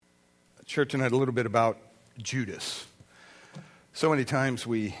share tonight a little bit about Judas. So many times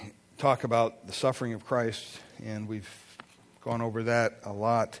we talk about the suffering of Christ, and we've gone over that a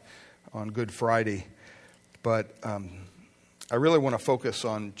lot on Good Friday. But I really want to focus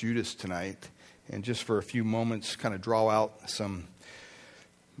on Judas tonight, and just for a few moments kind of draw out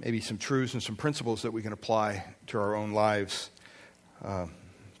maybe some truths and some principles that we can apply to our own lives.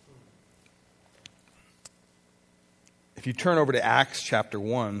 If you turn over to Acts chapter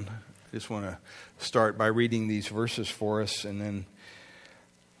 1, I just want to start by reading these verses for us, and then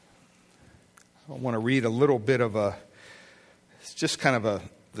I want to read a little bit of it's just kind of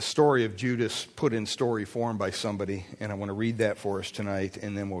the story of Judas put in story form by somebody, and I want to read that for us tonight,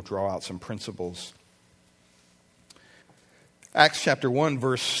 and then we'll draw out some principles. Acts chapter 1,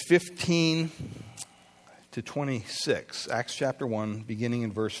 verse 15 to 26. Acts chapter 1, beginning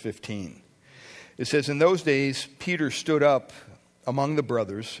in verse 15. It says, "In those days, Peter stood up among the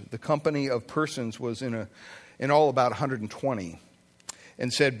brothers. The company of persons was in all about 120,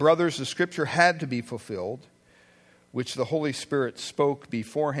 and said, 'Brothers, the scripture had to be fulfilled, which the Holy Spirit spoke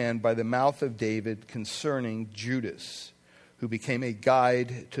beforehand by the mouth of David concerning Judas, who became a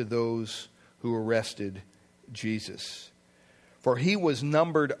guide to those who arrested Jesus. For he was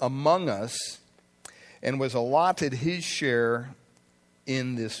numbered among us and was allotted his share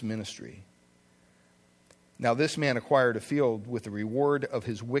in this ministry. Now this man acquired a field with the reward of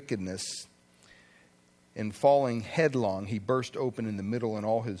his wickedness, and falling headlong, he burst open in the middle, and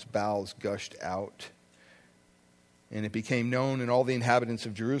all his bowels gushed out. And it became known in all the inhabitants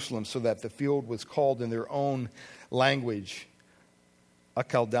of Jerusalem, so that the field was called in their own language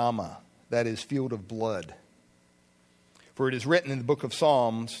Akeldama, that is, field of blood. For it is written in the book of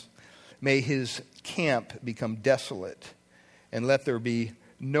Psalms, may his camp become desolate, and let there be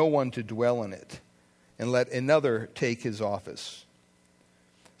no one to dwell in it, and let another take his office.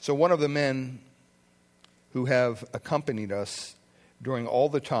 So one of the men who have accompanied us during all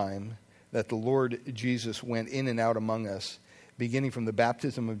the time that the Lord Jesus went in and out among us, beginning from the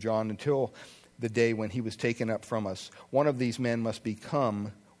baptism of John until the day when he was taken up from us, one of these men must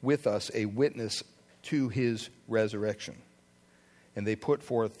become with us a witness to his resurrection. And they put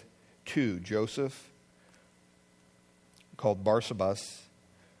forth two, Joseph, called Barsabas,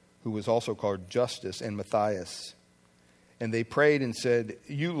 who was also called Justus, and Matthias. And they prayed and said,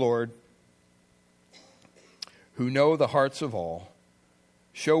 you, Lord, who know the hearts of all,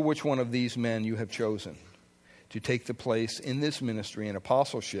 show which one of these men you have chosen to take the place in this ministry and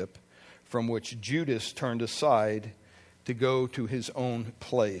apostleship from which Judas turned aside to go to his own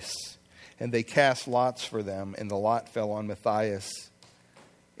place. And they cast lots for them, and the lot fell on Matthias,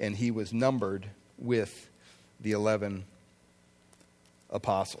 and he was numbered with the 11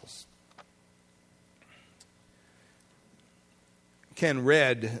 apostles." Ken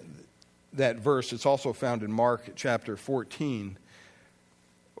read that verse. It's also found in Mark chapter 14.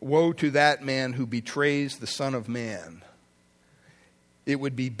 "Woe to that man who betrays the Son of Man. It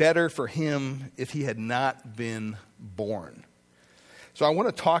would be better for him if he had not been born." So I want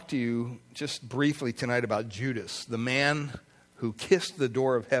to talk to you just briefly tonight about Judas, the man who kissed the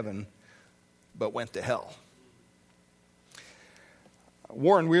door of heaven but went to hell.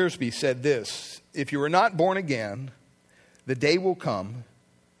 Warren Wiersbe said this: "If you are not born again, the day will come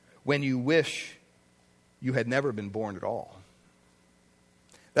when you wish you had never been born at all."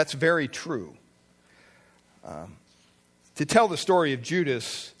 That's very true. To tell the story of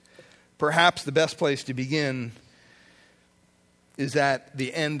Judas, perhaps the best place to begin is at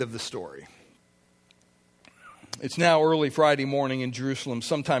the end of the story. It's now early Friday morning in Jerusalem,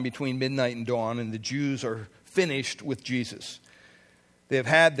 sometime between midnight and dawn, and the Jews are finished with Jesus. They have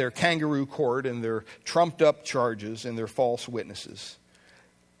had their kangaroo court and their trumped-up charges and their false witnesses.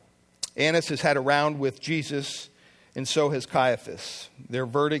 Annas has had a round with Jesus, and so has Caiaphas. Their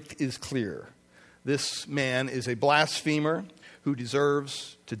verdict is clear. This man is a blasphemer who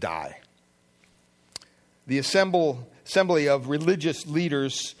deserves to die. The assembly of religious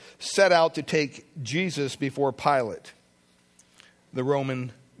leaders set out to take Jesus before Pilate, the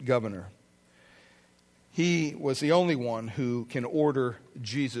Roman governor. He was the only one who can order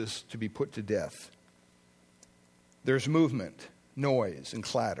Jesus to be put to death. There's movement, noise, and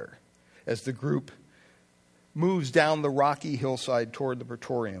clatter as the group moves down the rocky hillside toward the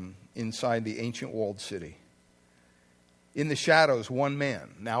Praetorium inside the ancient walled city. In the shadows, one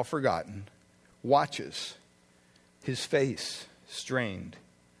man, now forgotten, watches, his face strained,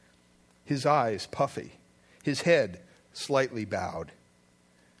 his eyes puffy, his head slightly bowed.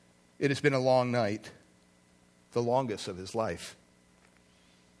 It has been a long night, the longest of his life.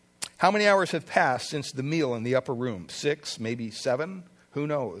 How many hours have passed since the meal in the upper room? 6, maybe 7? Who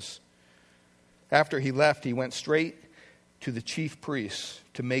knows? After he left, he went straight to the chief priests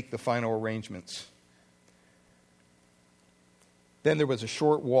to make the final arrangements. Then there was a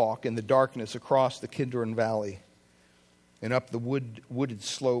short walk in the darkness across the Kidron Valley and up the wooded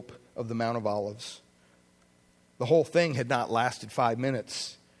slope of the Mount of Olives. The whole thing had not lasted 5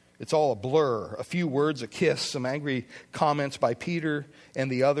 minutes. It's all a blur. A few words, a kiss, some angry comments by Peter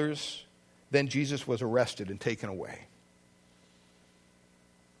and the others. Then Jesus was arrested and taken away.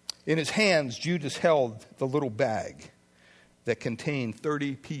 In his hands, Judas held the little bag that contained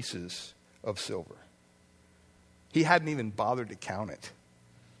 30 pieces of silver. He hadn't even bothered to count it.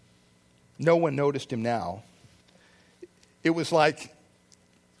 No one noticed him now. It was like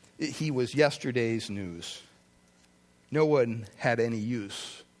he was yesterday's news. No one had any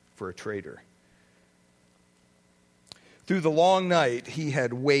use for a traitor. Through the long night, he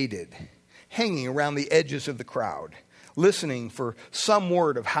had waited, hanging around the edges of the crowd, listening for some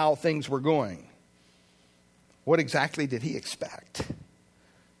word of how things were going. What exactly did he expect?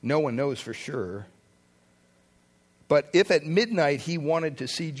 No one knows for sure. But if at midnight he wanted to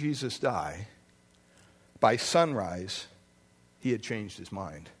see Jesus die, by sunrise, he had changed his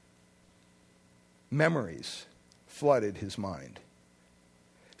mind. Memories flooded his mind.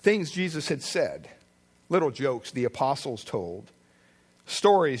 Things Jesus had said, little jokes the apostles told,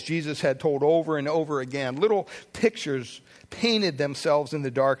 stories Jesus had told over and over again, little pictures painted themselves in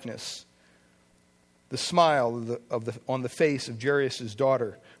the darkness. The smile on the face of Jairus'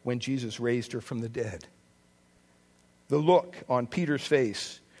 daughter when Jesus raised her from the dead. The look on Peter's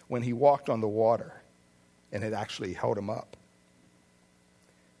face when he walked on the water and had actually held him up.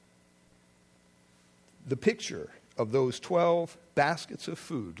 The picture of those 12 baskets of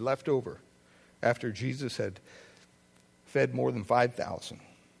food left over after Jesus had fed more than 5,000.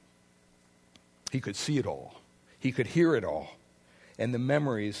 He could see it all. He could hear it all. And the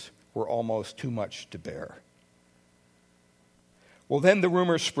memories were almost too much to bear. Well, then the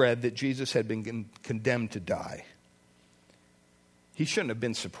rumor spread that Jesus had been condemned to die. He shouldn't have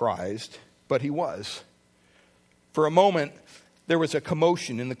been surprised, but he was. For a moment, there was a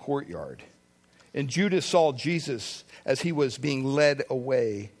commotion in the courtyard, and Judas saw Jesus as he was being led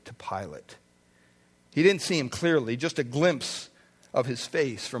away to Pilate. He didn't see him clearly, just a glimpse of his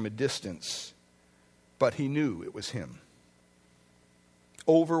face from a distance, but he knew it was him.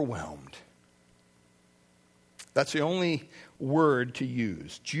 Overwhelmed. That's the only word to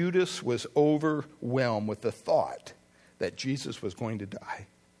use. Judas was overwhelmed with the thought that Jesus was going to die.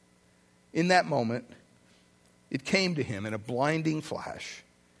 In that moment, it came to him in a blinding flash.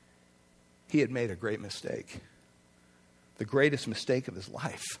 He had made a great mistake. The greatest mistake of his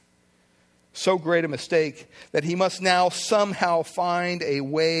life. So great a mistake that he must now somehow find a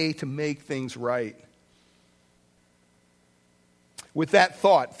way to make things right. With that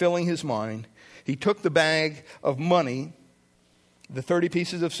thought filling his mind, he took the bag of money, the 30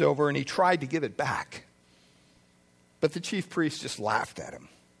 pieces of silver, and he tried to give it back. But the chief priests just laughed at him.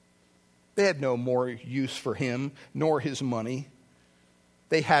 They had no more use for him, nor his money.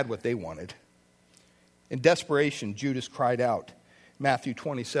 They had what they wanted. In desperation, Judas cried out. Matthew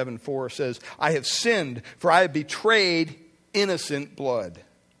 27:4 says, "I have sinned, for I have betrayed innocent blood."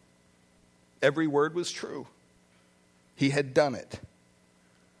 Every word was true. He had done it.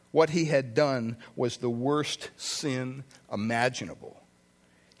 What he had done was the worst sin imaginable.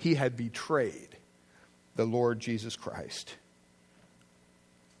 He had betrayed the Lord Jesus Christ.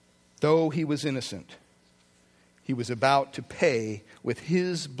 Though he was innocent, he was about to pay with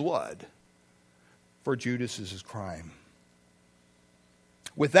his blood for Judas's crime.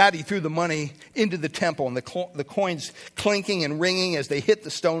 With that, he threw the money into the temple, and the coins clinking and ringing as they hit the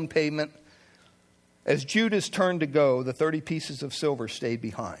stone pavement. As Judas turned to go, the 30 pieces of silver stayed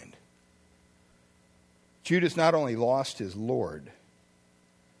behind. Judas not only lost his Lord,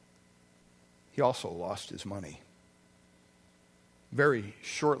 he also lost his money. Very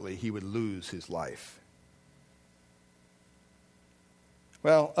shortly, he would lose his life.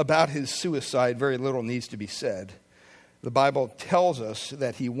 Well, about his suicide, very little needs to be said. The Bible tells us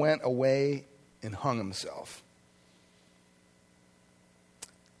that he went away and hung himself.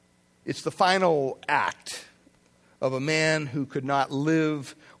 It's the final act of a man who could not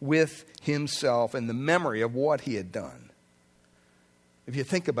live with himself and the memory of what he had done. If you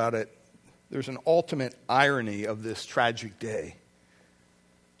think about it, there's an ultimate irony of this tragic day.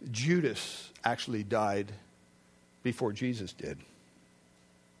 Judas actually died before Jesus did.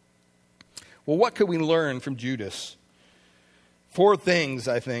 Well, what could we learn from Judas? 4 things,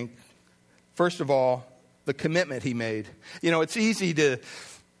 I think. First of all, the commitment he made. You know, it's easy to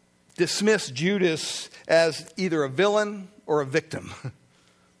dismiss Judas as either a villain or a victim.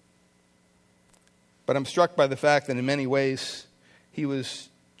 But I'm struck by the fact that in many ways, he was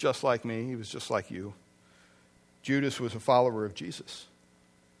just like me. He was just like you. Judas was a follower of Jesus.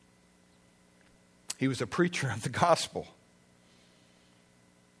 He was a preacher of the gospel.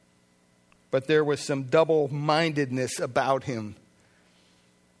 But there was some double-mindedness about him.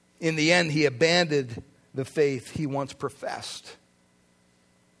 In the end, he abandoned the faith he once professed.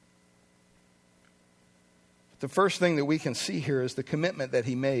 The first thing that we can see here is the commitment that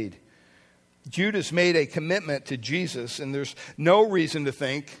he made. Judas made a commitment to Jesus, and there's no reason to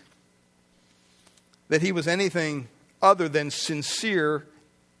think that he was anything other than sincere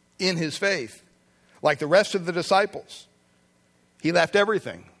in his faith. Like the rest of the disciples, he left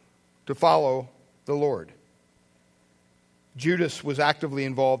everything to follow the Lord. Judas was actively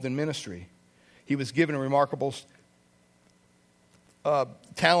involved in ministry. He was given remarkable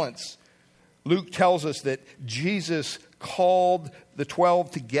talents. Luke tells us that Jesus called the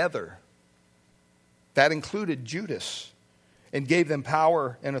 12 together. That included Judas, and gave them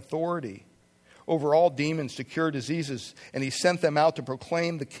power and authority over all demons to cure diseases, and he sent them out to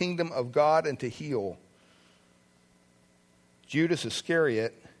proclaim the kingdom of God and to heal. Judas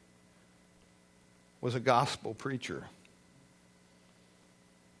Iscariot was a gospel preacher.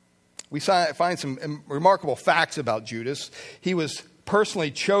 We find some remarkable facts about Judas. He was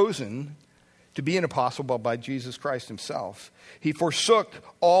personally chosen to be an apostle by Jesus Christ himself. He forsook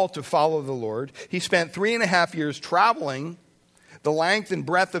all to follow the Lord. He spent 3.5 years traveling the length and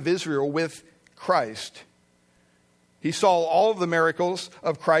breadth of Israel with Christ. He saw all of the miracles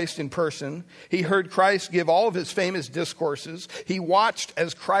of Christ in person. He heard Christ give all of his famous discourses. He watched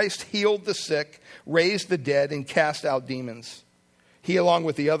as Christ healed the sick, raised the dead, and cast out demons. He, along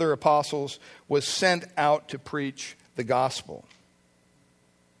with the other apostles, was sent out to preach the gospel.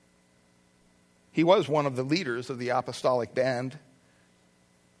 He was one of the leaders of the apostolic band.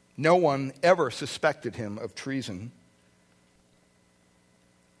 No one ever suspected him of treason.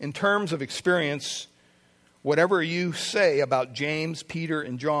 In terms of experience, whatever you say about James, Peter,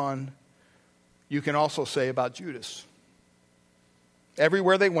 and John, you can also say about Judas.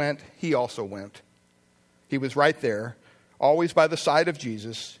 Everywhere they went, he also went. He was right there, always by the side of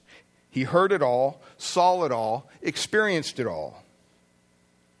Jesus. He heard it all, saw it all, experienced it all.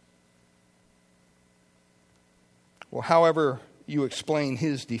 Well, however you explain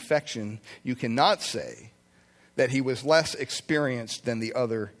his defection, you cannot say that he was less experienced than the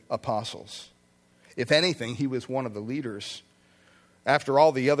other apostles. If anything, he was one of the leaders. After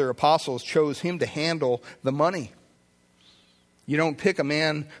all, the other apostles chose him to handle the money. You don't pick a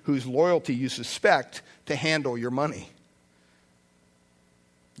man whose loyalty you suspect to handle your money.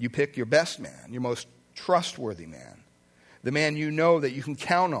 You pick your best man, your most trustworthy man, the man you know that you can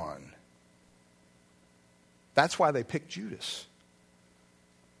count on. That's why they picked Judas.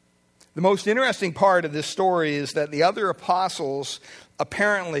 The most interesting part of this story is that the other apostles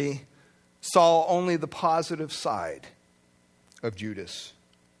apparently saw only the positive side of Judas.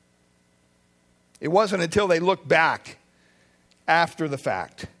 It wasn't until they looked back after the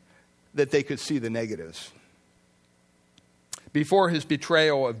fact that they could see the negatives. Before his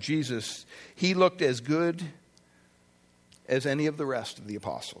betrayal of Jesus, he looked as good as any of the rest of the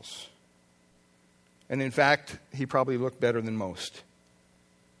apostles. And in fact, he probably looked better than most.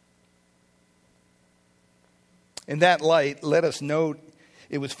 In that light, let us note,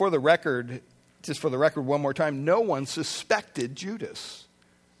 it was for the record, just for the record one more time, no one suspected Judas.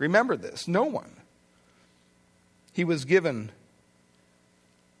 Remember this, no one. He was given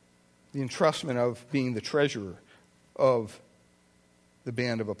the entrustment of being the treasurer of the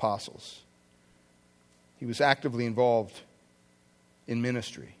band of apostles. He was actively involved in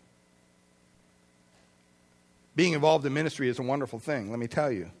ministry. Being involved in ministry is a wonderful thing, let me tell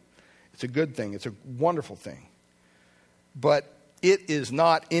you. It's a good thing. It's a wonderful thing. But it is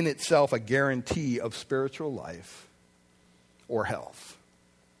not in itself a guarantee of spiritual life or health.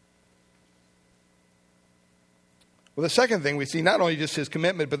 Well, the second thing we see, not only just his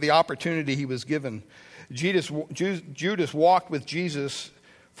commitment, but the opportunity he was given. Judas walked with Jesus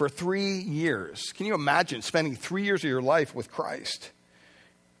for 3 years. Can you imagine spending 3 years of your life with Christ?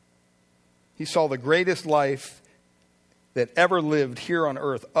 He saw the greatest life that ever lived here on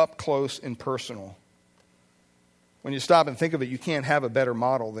earth up close and personal. When you stop and think of it, you can't have a better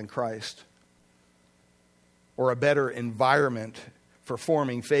model than Christ, or a better environment for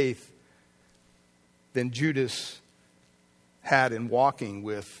forming faith than Judas had in walking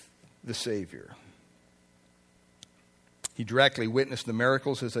with the Savior. He directly witnessed the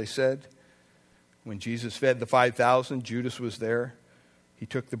miracles, as I said. When Jesus fed the 5,000, Judas was there. He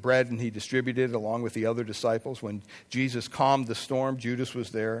took the bread and he distributed it along with the other disciples. When Jesus calmed the storm, Judas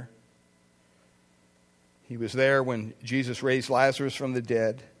was there. He was there when Jesus raised Lazarus from the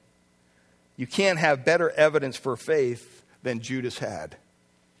dead. You can't have better evidence for faith than Judas had.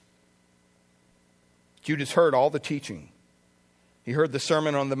 Judas heard all the teaching. He heard the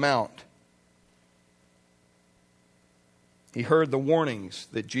Sermon on the Mount. He heard the warnings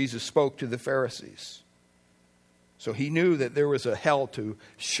that Jesus spoke to the Pharisees. So he knew that there was a hell to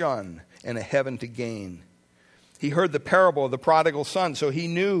shun and a heaven to gain. He heard the parable of the prodigal son, so he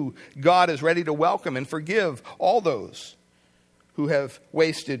knew God is ready to welcome and forgive all those who have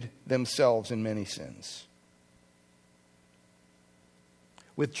wasted themselves in many sins.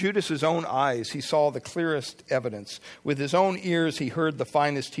 With Judas's own eyes, he saw the clearest evidence. With his own ears, he heard the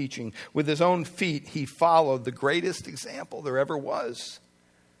finest teaching. With his own feet, he followed the greatest example there ever was.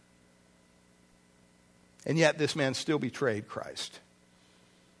 And yet this man still betrayed Christ.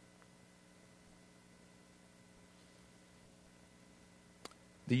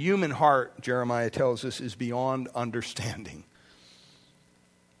 The human heart, Jeremiah tells us, is beyond understanding.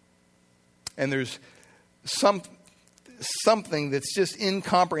 And there's something that's just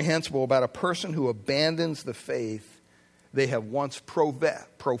incomprehensible about a person who abandons the faith they have once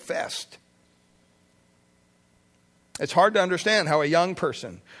professed. It's hard to understand how a young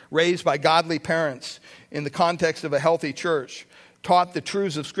person raised by godly parents in the context of a healthy church, taught the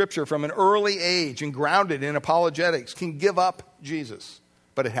truths of Scripture from an early age and grounded in apologetics, can give up Jesus.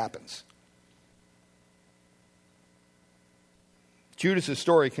 But it happens. Judas'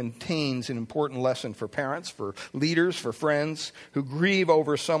 story contains an important lesson for parents, for leaders, for friends who grieve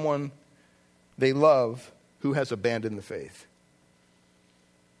over someone they love who has abandoned the faith.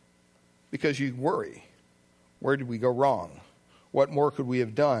 Because you worry. Where did we go wrong? What more could we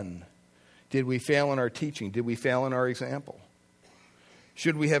have done? Did we fail in our teaching? Did we fail in our example?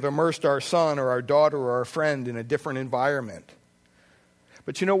 Should we have immersed our son or our daughter or our friend in a different environment?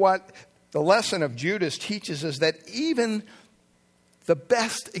 But you know what? The lesson of Judas teaches us that even the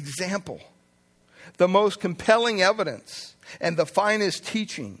best example, the most compelling evidence, and the finest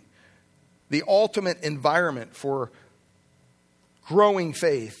teaching, the ultimate environment for growing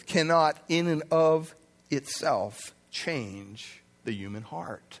faith cannot in and of itself change the human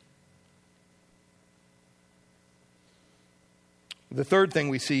heart. The third thing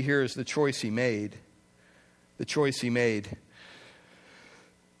we see here is the choice he made. The choice he made.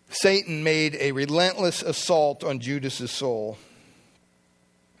 Satan made a relentless assault on Judas' soul,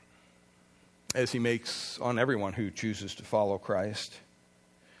 as he makes on everyone who chooses to follow Christ.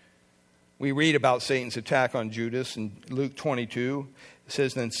 We read about Satan's attack on Judas in Luke 22. It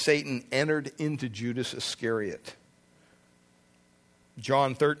says, then Satan entered into Judas Iscariot.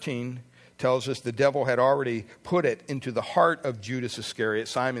 John 13 tells us the devil had already put it into the heart of Judas Iscariot,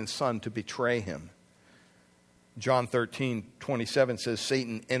 Simon's son, to betray him. John 13:27 says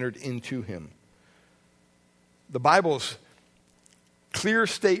Satan entered into him. The Bible's clear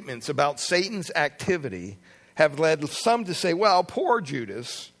statements about Satan's activity have led some to say, well, poor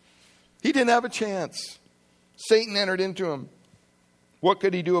Judas, he didn't have a chance. Satan entered into him. What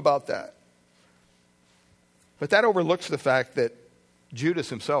could he do about that? But that overlooks the fact that Judas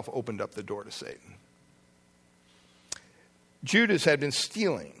himself opened up the door to Satan. Judas had been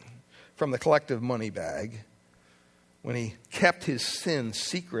stealing from the collective money bag. When he kept his sin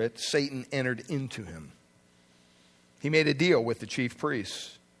secret, Satan entered into him. He made a deal with the chief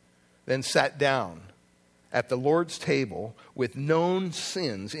priests, then sat down at the Lord's table with known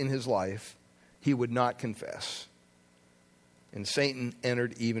sins in his life he would not confess. And Satan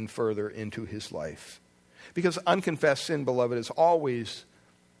entered even further into his life. Because unconfessed sin, beloved, is always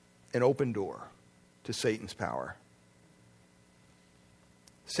an open door to Satan's power.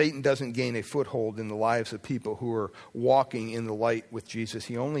 Satan doesn't gain a foothold in the lives of people who are walking in the light with Jesus.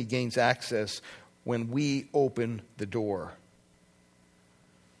 He only gains access when we open the door.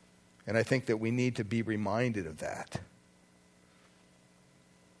 And I think that we need to be reminded of that.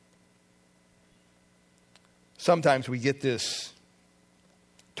 Sometimes we get this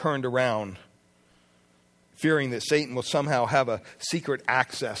turned around, fearing that Satan will somehow have a secret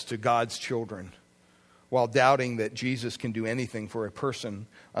access to God's children, while doubting that Jesus can do anything for a person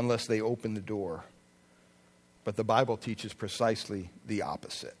unless they open the door. But the Bible teaches precisely the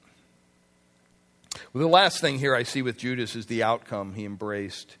opposite. Well, the last thing here I see with Judas is the outcome he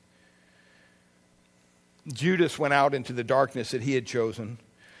embraced. Judas went out into the darkness that he had chosen.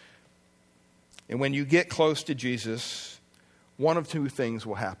 And when you get close to Jesus, one of two things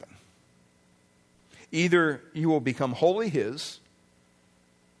will happen. Either you will become wholly his,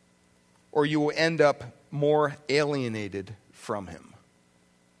 or you will end up more alienated from him.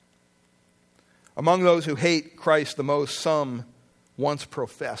 Among those who hate Christ the most, some once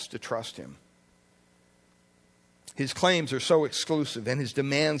professed to trust him. his claims are so exclusive and his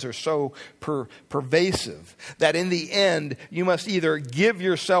demands are so pervasive that in the end, you must either give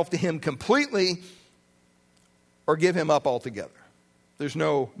yourself to him completely or give him up altogether. There's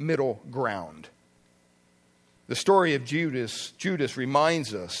no middle ground. The story of Judas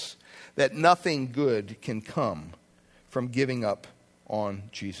reminds us that nothing good can come from giving up on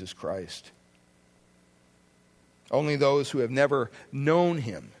Jesus Christ. Only those who have never known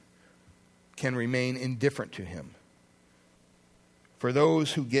him can remain indifferent to him. For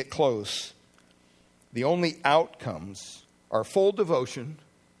those who get close, the only outcomes are full devotion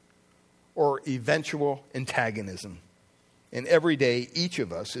or eventual antagonism. And every day, each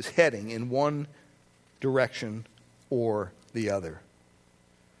of us is heading in one direction or the other.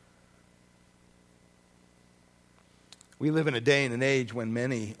 We live in a day and an age when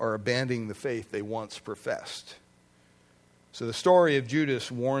many are abandoning the faith they once professed. So the story of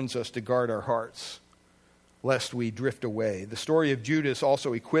Judas warns us to guard our hearts, lest we drift away. The story of Judas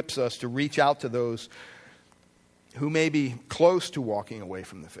also equips us to reach out to those who may be close to walking away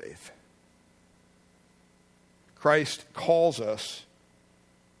from the faith. Christ calls us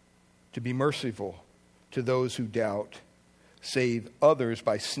to be merciful to those who doubt, save others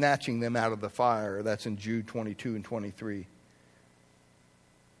by snatching them out of the fire. That's in Jude 22 and 23.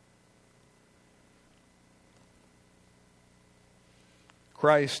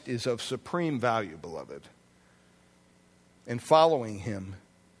 Christ is of supreme value, beloved. And following him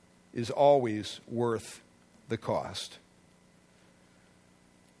is always worth the cost.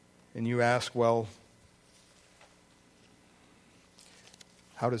 And you ask, well,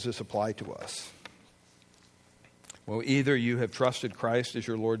 how does this apply to us? Well, either you have trusted Christ as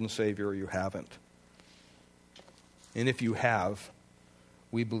your Lord and Savior or you haven't. And if you have,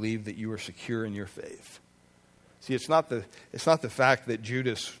 we believe that you are secure in your faith. See, it's not the fact that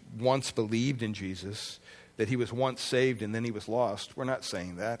Judas once believed in Jesus, that he was once saved and then he was lost. We're not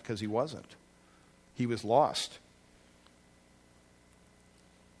saying that because he wasn't. He was lost.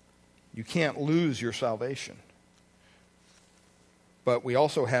 You can't lose your salvation. But we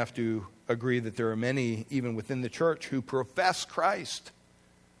also have to agree that there are many, even within the church, who profess Christ.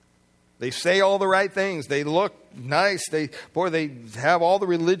 They say all the right things. They look nice. They have all the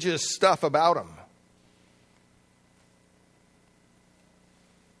religious stuff about them.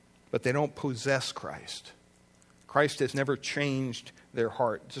 But they don't possess Christ. Christ has never changed their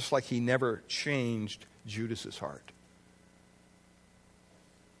heart, just like he never changed Judas's heart.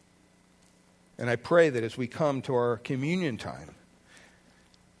 And I pray that as we come to our communion time,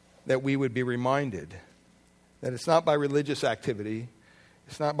 that we would be reminded that it's not by religious activity,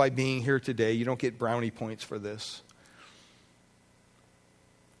 it's not by being here today, you don't get brownie points for this,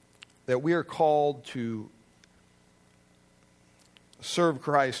 that we are called to serve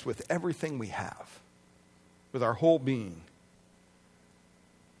Christ with everything we have, with our whole being.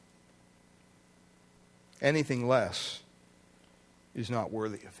 Anything less is not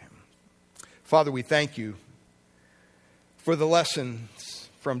worthy of him. Father, we thank you for the lessons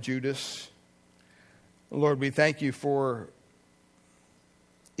from Judas. Lord, we thank you for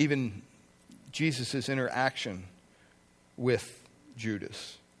even Jesus' interaction with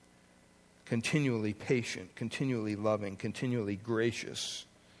Judas. Continually patient, continually loving, continually gracious,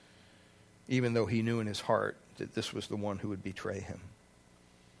 even though he knew in his heart that this was the one who would betray him.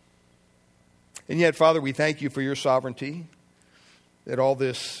 And yet, Father, we thank you for your sovereignty, that all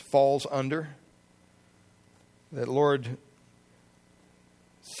this falls under, that, Lord,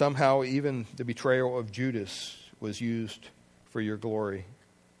 somehow even the betrayal of Judas was used for your glory,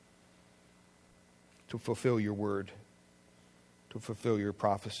 to fulfill your word, to fulfill your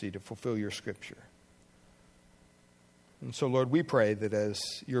prophecy, to fulfill your scripture. And so, Lord, we pray that as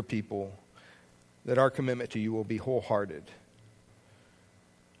your people, that our commitment to you will be wholehearted,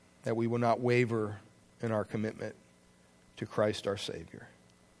 that we will not waver in our commitment to Christ our Savior.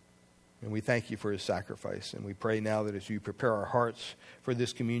 And we thank you for his sacrifice. And we pray now that as you prepare our hearts for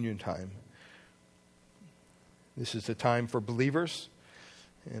this communion time, this is the time for believers.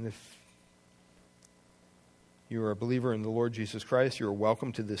 And if you are a believer in the Lord Jesus Christ, you are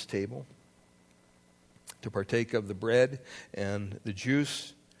welcome to this table to partake of the bread and the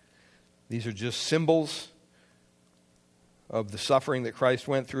juice. These are just symbols of the suffering that Christ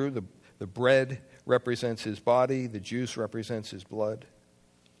went through. The bread represents his body. The juice represents his blood.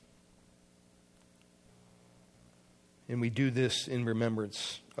 And we do this in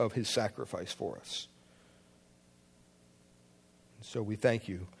remembrance of his sacrifice for us. So we thank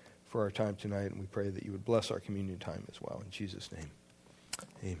you for our time tonight, and we pray that you would bless our communion time as well. In Jesus' name,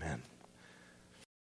 amen.